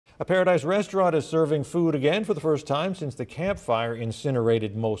A Paradise restaurant is serving food again for the first time since the campfire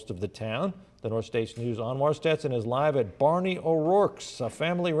incinerated most of the town. The North States News' Anwar Stetson is live at Barney O Rourke's, a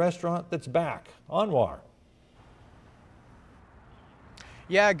family restaurant that's back. Anwar.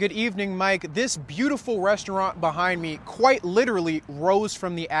 Yeah, good evening, Mike. This beautiful restaurant behind me quite literally rose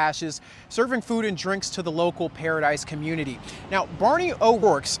from the ashes, serving food and drinks to the local Paradise community. Now, Barney O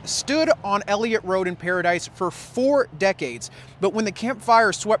Rourke's stood on Elliot Road in Paradise for 4 decades. But when the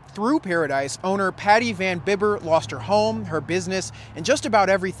campfire swept through Paradise, owner Patty Van Bibber lost her home, her business, and just about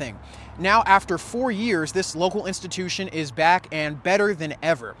everything. Now, after 4 years, this local institution is back and better than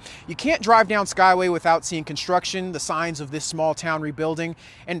ever. You can't drive down Skyway without seeing construction, the signs of this small town rebuilding,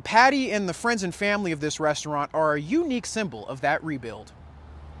 and Patty and the friends and family of this restaurant are a unique symbol of that rebuild.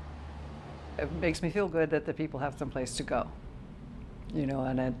 It makes me feel good that the people have some place to go. You know,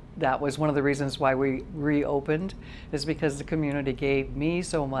 and that was one of the reasons why we reopened, is because the community gave me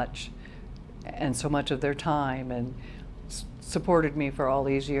so much and so much of their time and supported me for all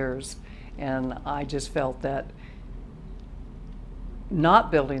these years. And I just felt that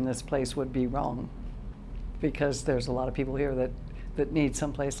not building this place would be wrong, because there's a lot of people here that need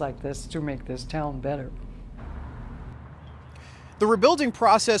some place like this to make this town better. The rebuilding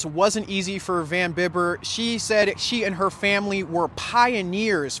process wasn't easy for Van Bibber. She said she and her family were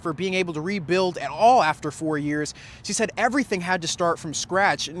pioneers for being able to rebuild at all after 4 years. She said everything had to start from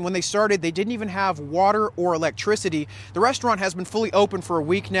scratch. And when they started, they didn't even have water or electricity. The restaurant has been fully open for a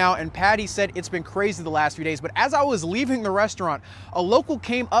week now, and Patty said it's been crazy the last few days. But as I was leaving the restaurant, a local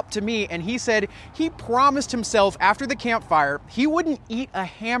came up to me and he said he promised himself after the campfire he wouldn't eat a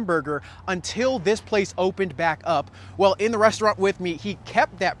hamburger until this place opened back up. Well, in the restaurant with me, he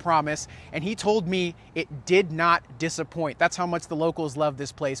kept that promise, and he told me it did not disappoint. That's how much the locals love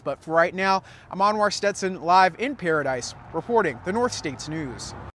this place. But for right now, I'm Anwar Stetson, live in Paradise, reporting the North States News.